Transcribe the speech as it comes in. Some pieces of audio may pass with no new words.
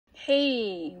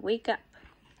Hey, wake up.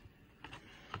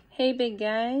 Hey, big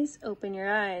guys, open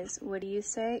your eyes. What do you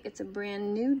say? It's a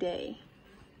brand new day.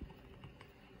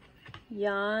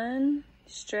 Yawn,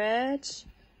 stretch,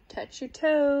 touch your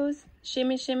toes,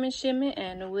 shimmy, shimmy, shimmy,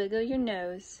 and wiggle your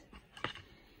nose.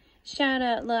 Shout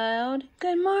out loud,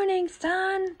 good morning,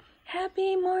 sun.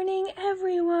 Happy morning,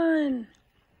 everyone.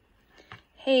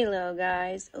 Hey, little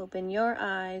guys, open your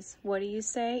eyes. What do you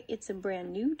say? It's a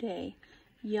brand new day.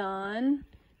 Yawn,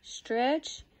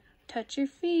 stretch, touch your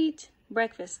feet.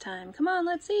 Breakfast time. Come on,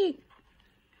 let's eat.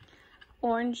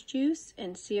 Orange juice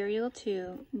and cereal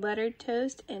too. Buttered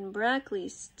toast and broccoli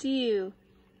stew.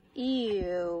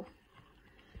 Ew.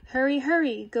 Hurry,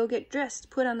 hurry, go get dressed.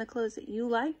 Put on the clothes that you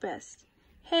like best.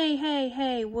 Hey, hey,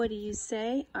 hey, what do you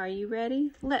say? Are you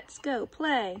ready? Let's go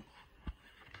play.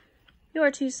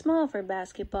 You're too small for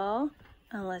basketball,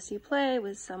 unless you play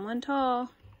with someone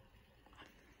tall.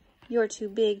 You're too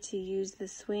big to use the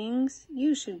swings.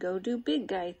 You should go do big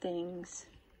guy things.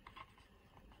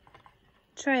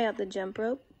 Try out the jump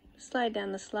rope. Slide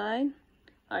down the slide.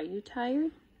 Are you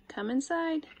tired? Come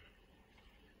inside.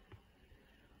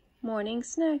 Morning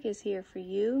snack is here for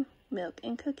you. Milk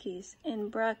and cookies and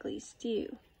broccoli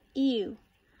stew. Ew.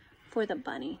 For the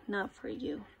bunny, not for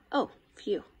you. Oh,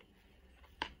 phew.